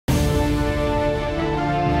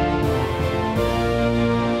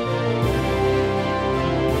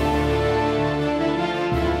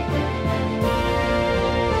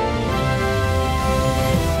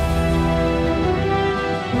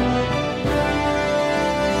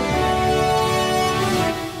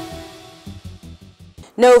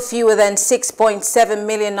No fewer than 6.7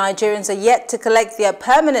 million Nigerians are yet to collect their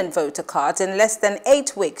permanent voter cards in less than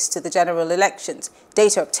 8 weeks to the general elections.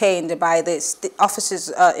 Data obtained by the officers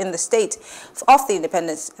in the state of the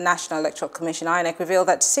Independent National Electoral Commission, INEC, revealed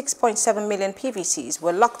that 6.7 million PVCs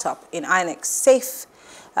were locked up in INEC's safe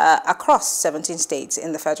across 17 states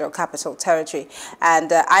in the Federal Capital Territory.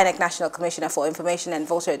 And INEC National Commissioner for Information and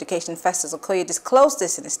Voter Education, Festus Okoye, disclosed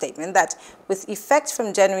this in a statement that with effect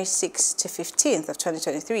from January 6th to 15th of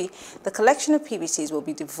 2023, the collection of PVCs will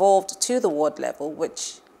be devolved to the ward level,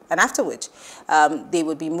 and after which they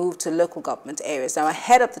would be moved to local government areas. Now,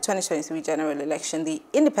 ahead of the 2023 general election, the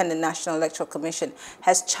Independent National Electoral Commission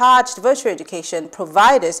has charged voter education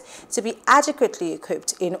providers to be adequately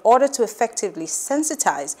equipped in order to effectively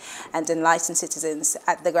sensitize and enlighten citizens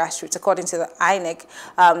at the grassroots. According to the INEC,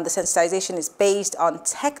 the sensitization is based on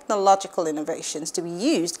technological innovations to be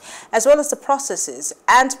used, as well as the processes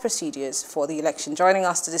and procedures for the election. Joining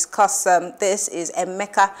us to discuss this is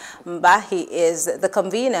Emeka Mba. He is the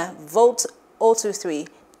convener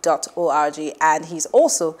vote023.org, and he's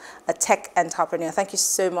also a tech entrepreneur. Thank you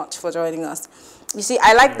so much for joining us. You see,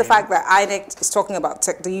 I like the fact that INEC is talking about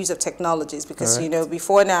the use of technologies, because, you know,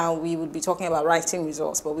 before now we would be talking about writing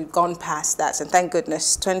results, but we've gone past that, and thank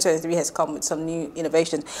goodness 2023 has come with some new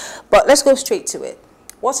innovations. But let's go straight to it.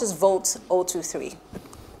 What is Vote023?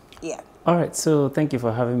 Yeah. All right, so thank you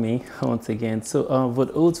for having me once again. So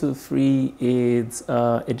Vote023 is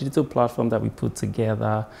a digital platform that we put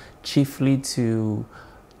together chiefly to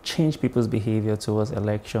change people's behavior towards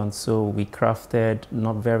elections. So we crafted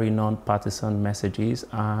very non-partisan messages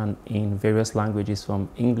and in various languages, from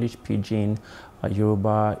English, Pidgin,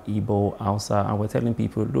 Yoruba, Igbo, Hausa, and we're telling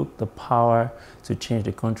people, look, the power to change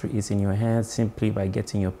the country is in your hands simply by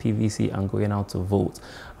getting your PVC and going out to vote.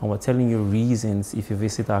 And we're telling you reasons, if you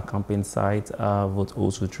visit our campaign site,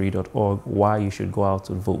 vote023.org, why you should go out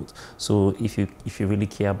to vote. So if you really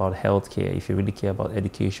care about healthcare, if you really care about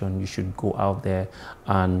education, you should go out there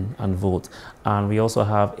and vote. And we also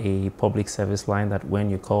have a public service line that when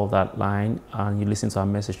you call that line and you listen to our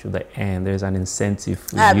message to the end, there's an incentive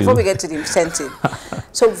for you. Before we get to the incentive,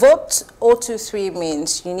 so Vote023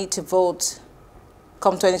 means you need to vote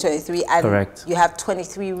come 2023, and correct, you have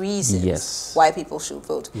 23 reasons why people should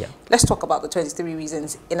vote. Yeah. Let's talk about the 23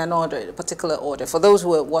 reasons in a particular order, for those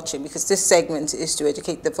who are watching, because this segment is to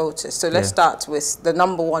educate the voters. So let's start with the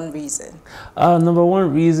number one reason. Number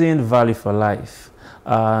one reason, value for life.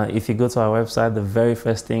 If you go to our website, the very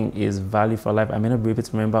first thing is value for life. I may not be able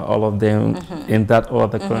to remember all of them in that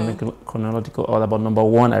order, chronological order, but number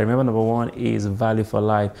one, I remember number one is value for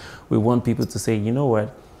life. We want people to say, you know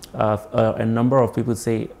what, a number of people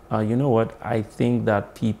say, you know what, I think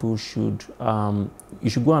that people should, you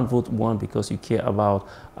should go and vote, one, because you care about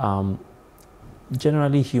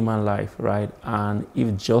generally human life, right? And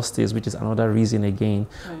if justice, which is another reason again,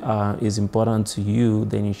 is important to you,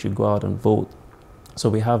 then you should go out and vote. So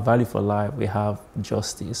we have value for life, we have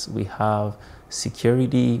justice, we have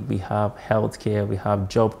security, we have healthcare, we have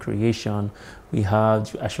job creation, we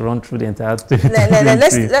have, I should run through the entire thing.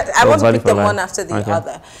 I want to pick them one after the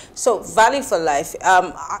other. So value for life,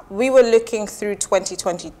 we were looking through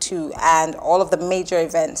 2022 and all of the major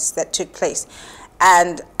events that took place.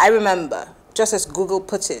 And I remember, just as Google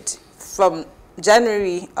put it, from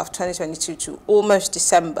January of 2022 to almost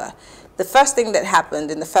December, the first thing that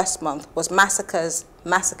happened in the first month was massacres,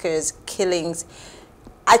 killings.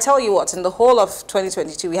 I tell you what, in the whole of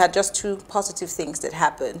 2022, we had just two positive things that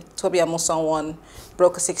happened. Toby Amusan won,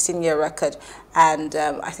 broke a 16-year record, and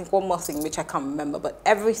I think one more thing, which I can't remember, but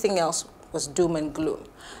everything else was doom and gloom.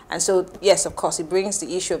 And so, yes, of course, it brings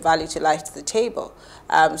the issue of value to life to the table.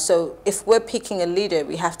 So if we're picking a leader,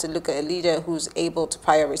 we have to look at a leader who's able to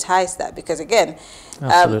prioritize that. Because again,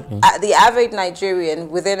 the average Nigerian,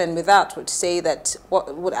 within and without, would say that,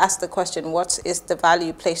 would ask the question, what is the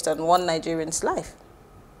value placed on one Nigerian's life?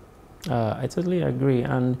 I totally agree.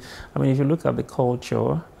 And I mean, if you look at the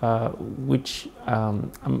culture, which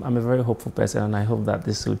I'm a very hopeful person, and I hope that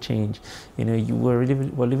this will change. You know, we're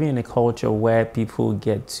living in a culture where people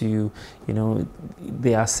get to, you know,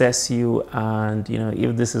 they assess you, and you know,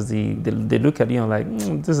 if this is they look at you and like,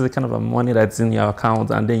 this is the kind of money that's in your account,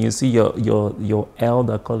 and then you see your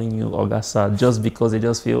elder calling you Augusta just because they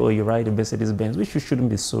just feel, oh, you ride a Mercedes Benz, which you shouldn't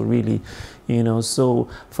be so, really, you know. So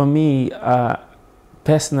for me,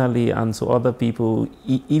 personally, and to other people,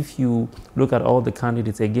 if you look at all the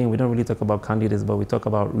candidates, again, we don't really talk about candidates, but we talk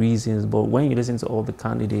about reasons. But when you listen to all the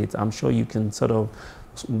candidates, I'm sure you can sort of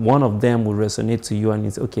one of them will resonate to you, and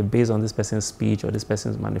it's okay, based on this person's speech or this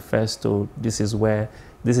person's manifesto, this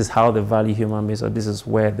is how they value human beings, or this is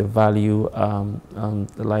where they value the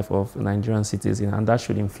life of a Nigerian citizen, and that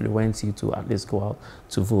should influence you to at least go out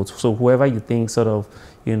to vote. So whoever you think sort of,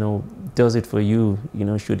 does it for you,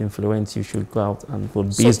 should influence you, should go out and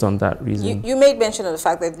vote based on that reason. You made mention of the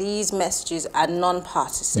fact that these messages are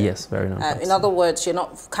non-partisan. Yes, very non-partisan. In other words, you're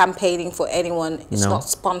not campaigning for anyone. It's not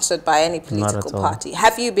sponsored by any political party.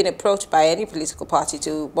 Have you been approached by any political party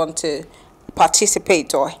to want to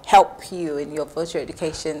participate or help you in your voter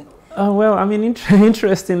education? Well, I mean,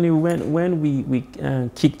 interestingly, when we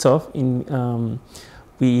kicked off,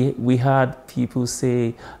 we had people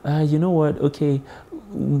say, you know what, okay,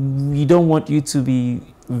 we don't want you to be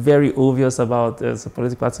very obvious about there's a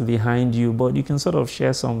political party behind you, but you can sort of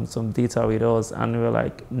share some data with us. And we were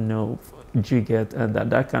like, no. Do you get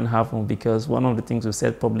that can happen? Because one of the things we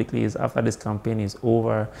said publicly is, after this campaign is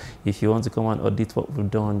over, if you want to come and audit what we've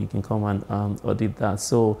done, you can come and audit that.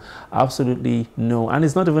 So absolutely no. And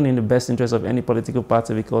it's not even in the best interest of any political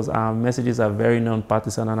party, because our messages are very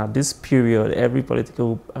non-partisan, and at this period every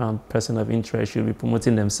political person of interest should be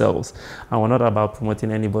promoting themselves, and we're not about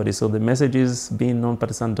promoting anybody. So the messages being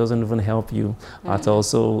non-partisan doesn't even help you at all.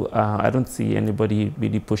 So I don't see anybody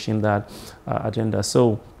really pushing that agenda.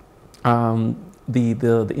 So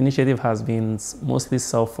the initiative has been mostly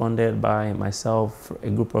self-funded by myself, a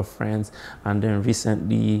group of friends, and then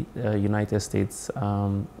recently United States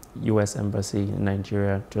U.S. Embassy in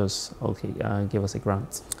Nigeria just gave us a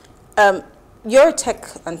grant. You're a tech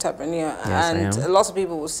entrepreneur, yes, and a lot of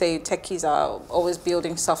people will say techies are always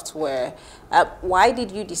building software. Why did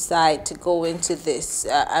you decide to go into this?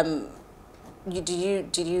 Did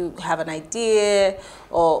you have an idea,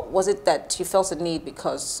 or was it that you felt a need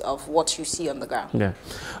because of what you see on the ground? Yeah.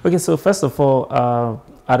 Okay, so first of all,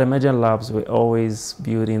 at Emergent Labs, we're always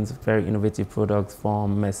building very innovative products,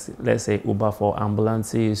 from, let's say, Uber for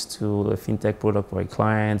ambulances, to a fintech product for a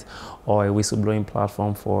client, or a whistleblowing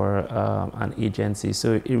platform for an agency.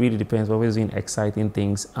 So it really depends. We're always doing exciting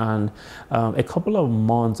things. And a couple of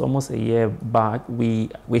months, almost a year back, we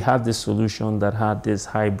had this solution that had this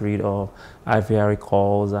hybrid of IVR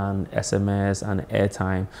calls and SMS and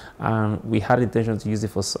airtime. And we had the intention to use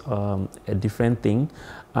it for a different thing.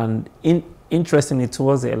 And interestingly,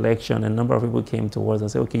 towards the election, a number of people came towards us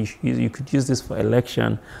and said, okay, you could use this for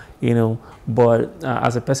election, but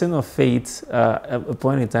as a person of faith, at a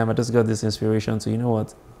point in time, I just got this inspiration to,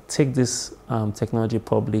 what, take this technology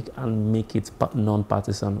public and make it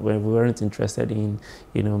non-partisan, when we weren't interested in,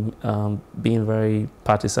 being very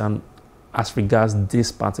partisan as regards this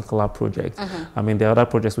particular project. I mean, there are other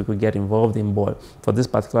projects we could get involved in, but for this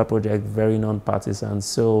particular project, very non-partisan.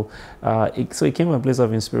 So, it came from a place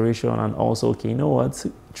of inspiration, and also, okay, you know what?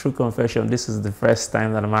 True confession, this is the first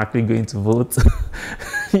time that I'm actually going to vote.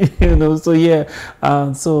 So yeah.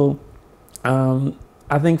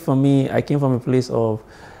 I think for me, I came from a place of,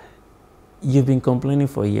 you've been complaining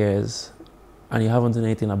for years, and you haven't done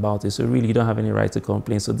anything about it, so really you don't have any right to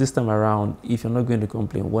complain. So this time around, if you're not going to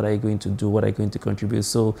complain, what are you going to do? What are you going to contribute?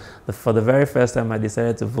 So for the very first time I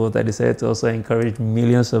decided to vote, I decided to also encourage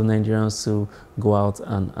millions of Nigerians to go out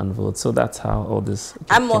and vote. So that's how all this came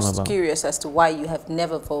about. I'm most curious as to why you have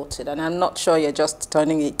never voted, and I'm not sure you're just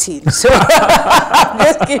turning 18. So I'm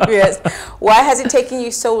just curious, why has it taken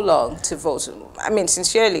you so long to vote? I mean,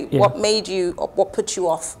 sincerely, what made you, or what put you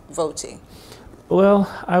off voting? Well,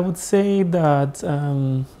 I would say that,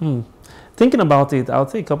 thinking about it, I'll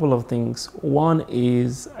say a couple of things. One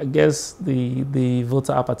is, I guess the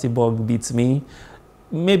voter apathy bug beats me.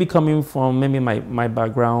 Maybe coming from my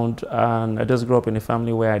background, and I just grew up in a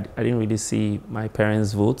family where I didn't really see my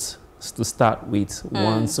parents vote to start with.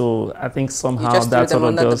 One, so I think somehow that sort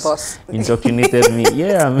of just indoctrinated me.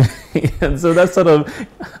 Yeah, and so that sort of,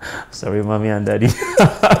 sorry, mommy and daddy.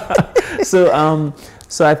 So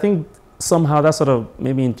I think somehow that sort of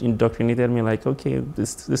maybe indoctrinated me, like, okay,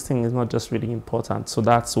 this thing is not just really important. So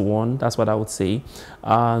that's one. That's what I would say.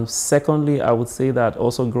 Secondly, I would say that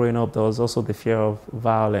also growing up, there was also the fear of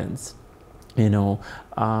violence. We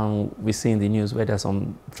see in the news where there's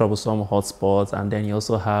some troublesome hotspots, and then you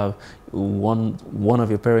also have one of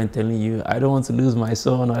your parents telling you, I don't want to lose my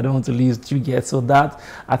son, I don't want to lose you get. So that,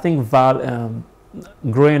 I think,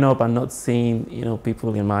 growing up and not seeing,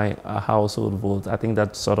 people in my household vote, I think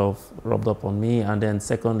that sort of rubbed up on me. And then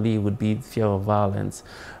secondly would be fear of violence,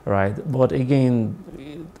 right? But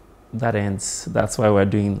again, that ends. That's why we're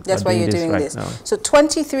doing. That's why you're doing this. Now. So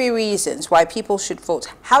 23 reasons why people should vote.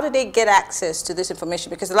 How do they get access to this information?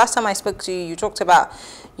 Because the last time I spoke to you, you talked about,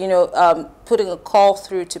 you know, putting a call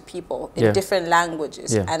through to people in different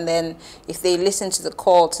languages, and then if they listen to the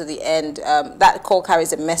call to the end, that call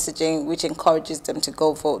carries a messaging which encourages them to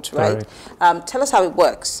go vote. Right? Tell us how it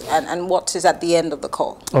works and what is at the end of the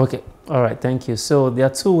call. Okay. All right, thank you. So there are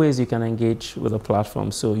two ways you can engage with the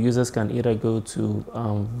platform. So users can either go to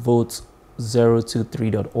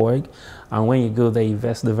vote023.org, and when you go there,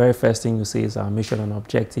 the very first thing you see is our mission and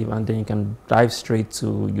objective, and then you can dive straight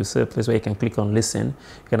to, you see a place where you can click on listen.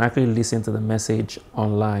 You can actually listen to the message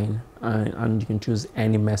online, and you can choose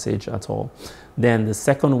any message at all. Then the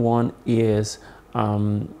second one is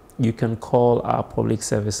you can call our public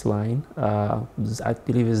service line. I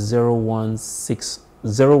believe it's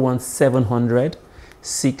 01700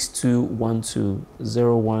 6212,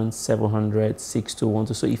 01700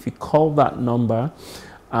 6212. So if you call that number,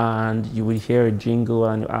 and you will hear a jingle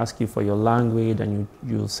and you ask you for your language, and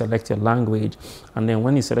you select your language, and then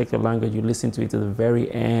when you select your language, you listen to it to the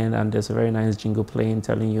very end, and there's a very nice jingle playing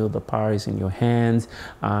telling you the power is in your hands,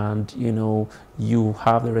 and you know you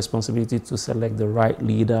have the responsibility to select the right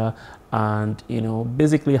leader, and you know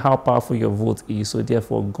basically how powerful your vote is. So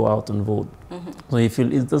therefore go out and vote. So if you,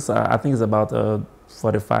 it's just I think it's about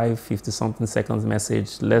 45, 50 something seconds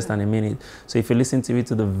message, less than a minute. So if you listen to it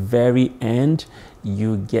to the very end,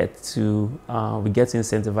 you get to we get to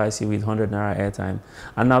incentivize you with 100 Naira airtime.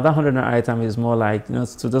 And now that 100 Naira airtime is more like, you know,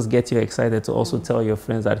 to just get you excited, to also tell your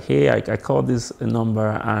friends that, hey, I called this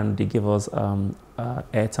number and they give us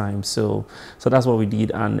airtime. So that's what we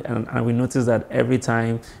did, and we noticed that every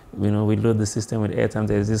time, you know, we load the system with airtime,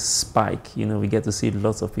 there's this spike. You know, we get to see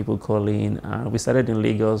lots of people calling. We started in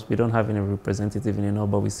Lagos. We don't have any representative in the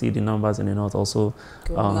north, but we see the numbers in the north also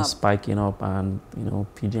spiking up, and you know,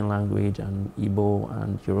 Pidgin language and Igbo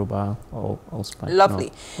and Yoruba all spiking Lovely.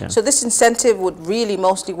 up. Yeah. So this incentive would really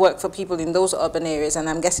mostly work for people in those urban areas, and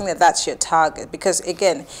I'm guessing that that's your target, because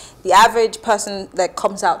again, the average person that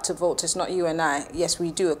comes out to vote is not you and I. Yes,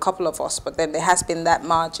 we do, a couple of us, but then there has been that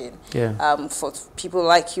margin for people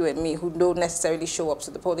like you and me who don't necessarily show up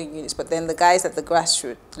to the polling units, but then the guys at the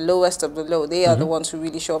grassroots, the lowest of the low, they are the ones who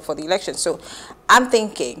really show up for the election. So I'm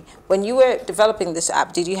thinking, when you were developing this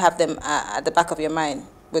app, did you have them at the back of your mind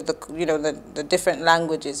with the, you know, the different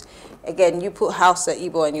languages? Again, you put Hausa,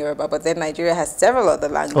 Igbo and Yoruba, but then Nigeria has several other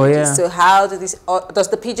languages. So how do these, does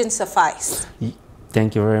the Pidgin suffice?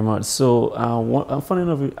 Thank you very much. So funny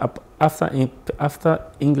enough, after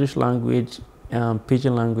English language,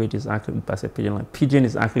 Pidgin language is actually, Pidgin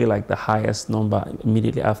is actually like the highest number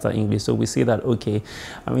immediately after English. So we see that, okay,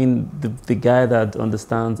 I mean, the guy that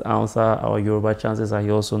understands Hausa or Yoruba, chances are he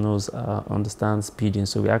also understands Pidgin.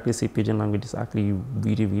 So we actually see Pidgin language is actually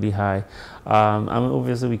really, really high. I mean,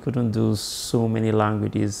 obviously we couldn't do so many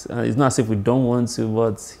languages. It's not as if we don't want to,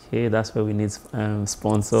 but hey, that's where we need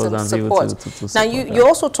sponsors and support. People to support. Now, you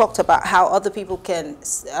also talked about how other people can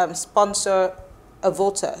sponsor a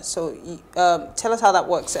voter. So tell us how that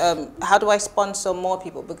works. How do I sponsor more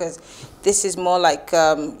people? Because this is more like,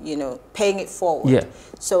 you know, paying it forward. Yeah.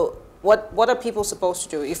 So what are people supposed to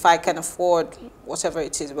do if I can afford whatever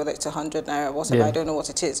it is, whether it's 100 Naira, whatever, I don't know what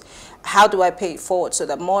it is. How do I pay it forward so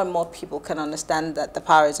that more and more people can understand that the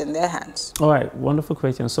power is in their hands? All right, wonderful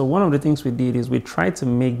question. So one of the things we did is we tried to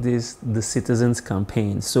make this the citizens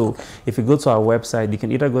campaign. So if you go to our website, you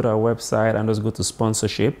can either go to our website and just go to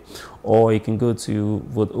sponsorship, or you can go to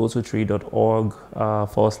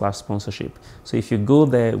vote023.org/sponsorship. So if you go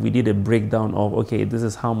there, we did a breakdown of, okay, this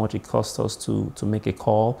is how much it costs us to make a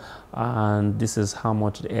call, and this is how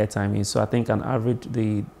much the airtime is. So I think on average,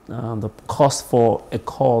 the cost for a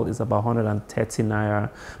call is about 130 Naira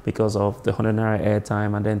because of the 100 Naira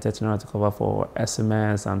airtime, and then 30 Naira to cover for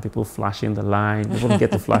SMS and people flashing the line. People don't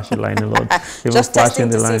get to flash the line a lot. People just flashing testing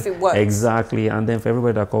the line. See if it works. Exactly. And then for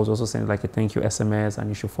everybody that calls, also send like a thank you SMS, and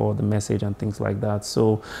you should forward the message and things like that.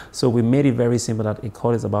 So we made it very simple that a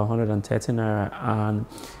call is about 130 Naira, and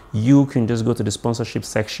you can just go to the sponsorship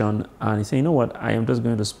section and you say, you know what, I am just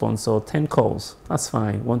going to sponsor 10 calls. That's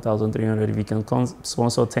fine, 1,300. If you can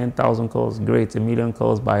sponsor 10,000 calls, great. 1 million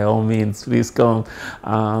calls, by all means, please come.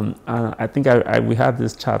 And I think we had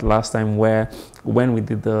this chat last time where when we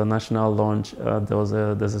did the national launch, there was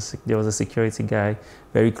a security guy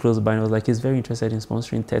very close by, and I was like, he's very interested in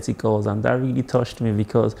sponsoring 30 calls, and that really touched me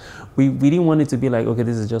because we didn't want it to be like, okay,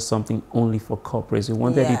 this is just something only for corporates. We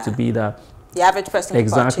wanted it to be that the average person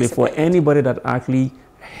exactly for anybody that actually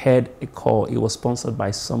heard a call, it was sponsored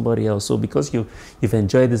by somebody else. So because you've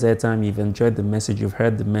enjoyed this airtime, you've enjoyed the message, you've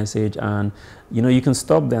heard the message, and you can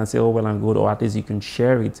stop there and say, oh, well and good, or at least you can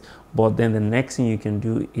share it. But then the next thing you can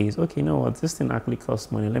do is, okay, you know what, this thing actually costs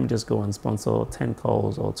money. Let me just go and sponsor 10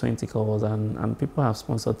 calls or 20 calls. And people have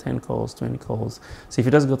sponsored 10 calls, 20 calls. So if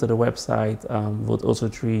you just go to the website,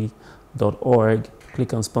 vote03.org,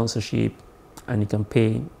 click on sponsorship, and you can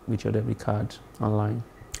pay with your debit card online.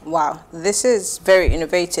 Wow, this is very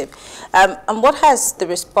innovative. And what has the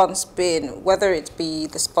response been, whether it be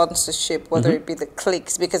the sponsorship, whether it be the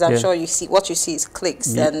clicks, because I'm sure what you see is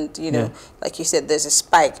clicks, and like you said, there's a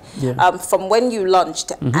spike. From when you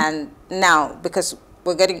launched and now, because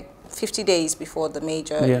we're getting 50 days before the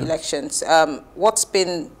major elections, what's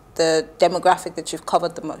been the demographic that you've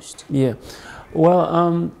covered the most?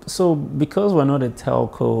 Well, so because we're not a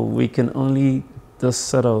telco, we can only just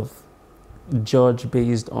sort of judge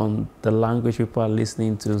based on the language people are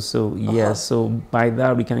listening to. So so by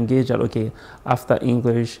that we can gauge that, okay, after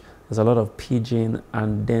English there's a lot of pidgin,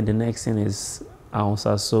 and then the next thing is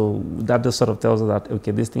Hausa. So that just sort of tells us that,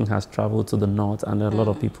 okay, this thing has traveled to the north and there are a lot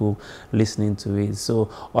of people listening to it. So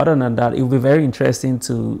other than that, it will be very interesting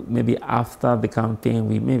to maybe after the campaign,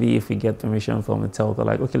 maybe if we get permission from the telco,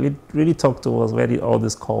 like, okay, really talk to us, where did all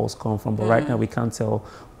these calls come from? But right now we can't tell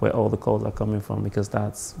where all the calls are coming from, because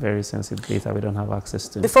that's very sensitive data we don't have access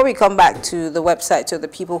to. Before we come back to the website so the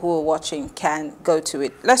people who are watching can go to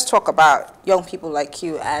it, let's talk about young people like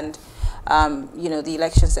you and the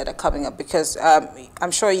elections that are coming up, because I'm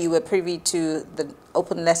sure you were privy to the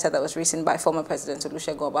open letter that was written by former President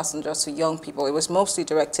Olusegun Obasanjo to young people. It was mostly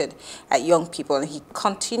directed at young people, and he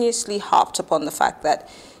continuously harped upon the fact that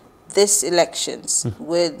these elections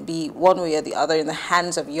will be one way or the other in the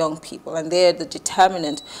hands of young people, and they're the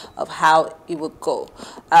determinant of how it will go.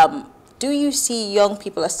 Do you see young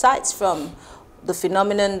people, aside from the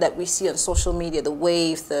phenomenon that we see on social media, the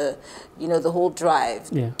wave, the whole drive,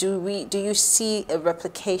 do you see a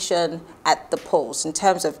replication at the polls in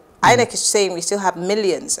terms of INEC is saying we still have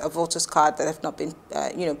millions of voters' cards that have not been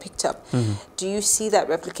picked up. Do you see that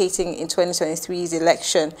replicating in 2023's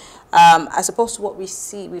election, as opposed to what we've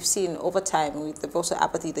seen over time with the voter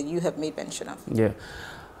apathy that you have made mention of?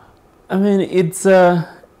 I mean, it's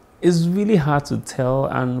really hard to tell,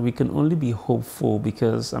 and we can only be hopeful,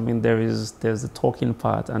 because I mean there's the talking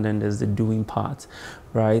part and then there's the doing part,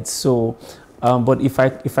 right? So but if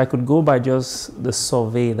I could go by just the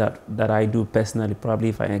survey that I do personally, probably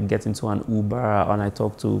if I get into an Uber and I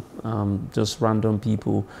talk to just random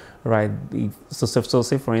people, right? So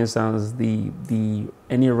say for instance,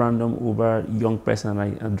 any random Uber young person,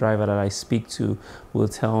 a driver that I speak to will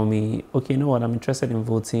tell me, okay, you know what, I'm interested in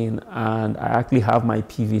voting, and I actually have my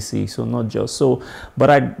PVC. So not just so,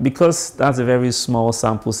 but because that's a very small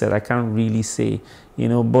sample set, I can't really say,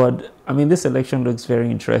 but I mean, this election looks very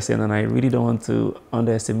interesting, and I really don't want to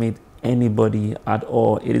underestimate anybody at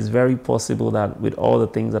all. It is very possible that with all the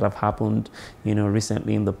things that have happened,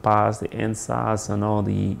 recently in the past, the NSAS and all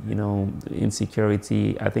the,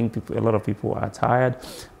 insecurity, I think a lot of people are tired,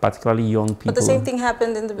 particularly young people. But the same thing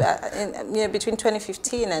happened between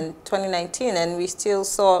 2015 and 2019, and we still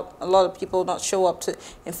saw a lot of people not show up to.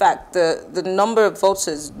 In fact, the number of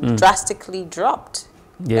voters drastically dropped.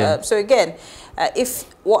 So again, if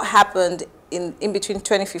what happened in between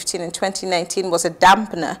 2015 and 2019 was a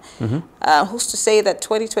dampener, who's to say that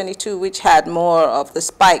 2022, which had more of the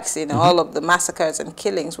spikes in all of the massacres and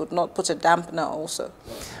killings, would not put a dampener also?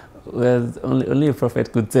 Well, only a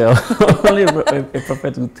prophet could tell. Only a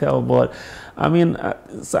prophet could tell. But I mean,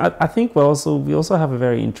 so I think we also have a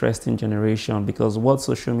very interesting generation, because what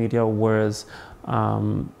social media was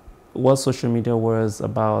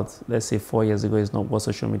about, let's say 4 years ago, is not what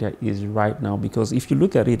social media is right now. Because if you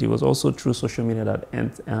look at it, it was also through social media that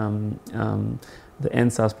the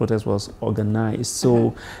NSAS protest was organized.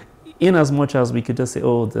 So in as much as we could just say,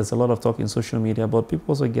 oh, there's a lot of talk in social media, but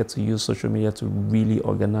people also get to use social media to really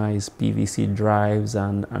organize PVC drives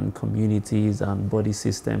and communities and body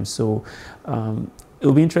systems. So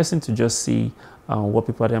it'll be interesting to just see what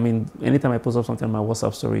people are. I mean, anytime I post up something on my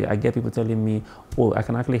WhatsApp story, I get people telling me, oh, I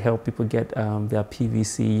can actually help people get their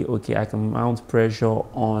PVC. Okay, I can mount pressure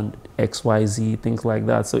on XYZ, things like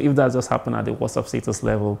that. So if that just happened at the WhatsApp status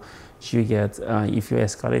level, you get, if you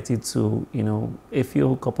escalate it to, a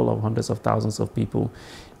couple of hundreds of thousands of people,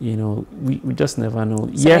 we just never know.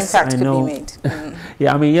 So yes, I know.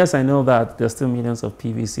 Yeah, I mean, yes, I know that there's still millions of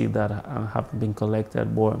PVC that haven't been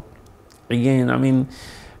collected, but again, I mean,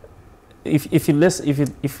 if you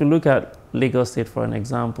look at Lagos State for an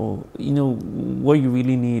example, what you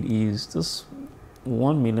really need is just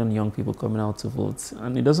 1 million young people coming out to vote,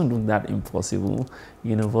 and it doesn't look that impossible,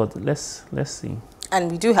 you know, but let's see.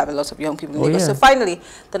 And we do have a lot of young people in Lagos. So finally,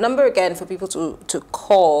 the number again for people to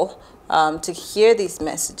call to hear these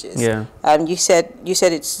messages. Yeah. You said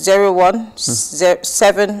it's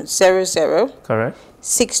 01700. Correct.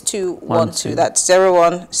 6212. That's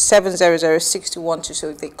 017006212. So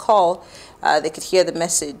if they call, they could hear the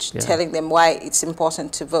message telling them why it's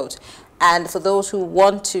important to vote. And for those who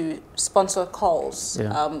want to sponsor calls,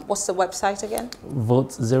 what's the website again?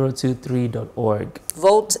 Vote023.org.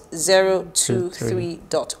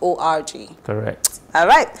 Vote023.org. Correct. All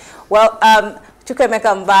right. Well,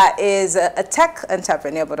 Emeka Mba is a tech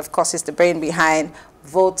entrepreneur, but of course, is the brain behind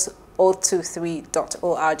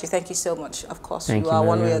Vote023.org. Thank you so much. Of course, you are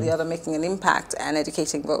one way or the other making an impact and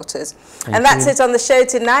educating voters. And that's it on the show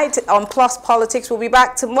tonight on Plus Politics. We'll be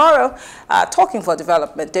back tomorrow talking for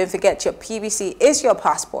development. Don't forget, your PVC is your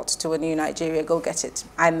passport to a new Nigeria. Go get it.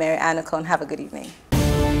 I'm Mary Anacon. Have a good evening.